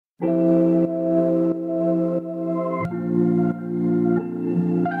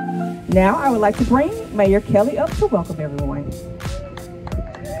Now I would like to bring Mayor Kelly up to welcome everyone.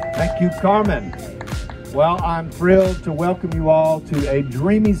 Thank you, Carmen. Well, I'm thrilled to welcome you all to a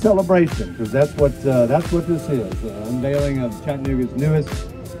Dreamy celebration, because that's what this is, the unveiling of Chattanooga's newest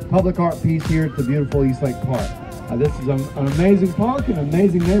public art piece here at the beautiful East Lake Park. This is an amazing park, an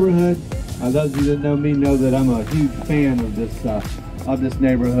amazing neighborhood. Those of you that know me know that I'm a huge fan of this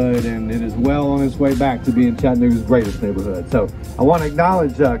neighborhood, and it is well on its way back to being Chattanooga's greatest neighborhood. So I want to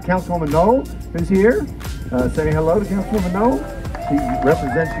acknowledge Councilwoman Knoll, who's here. Say hello to Councilwoman Knoll. She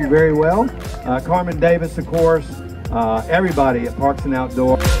represents you very well. Carmen Davis, of course, everybody at Parks and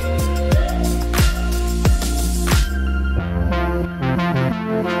Outdoor.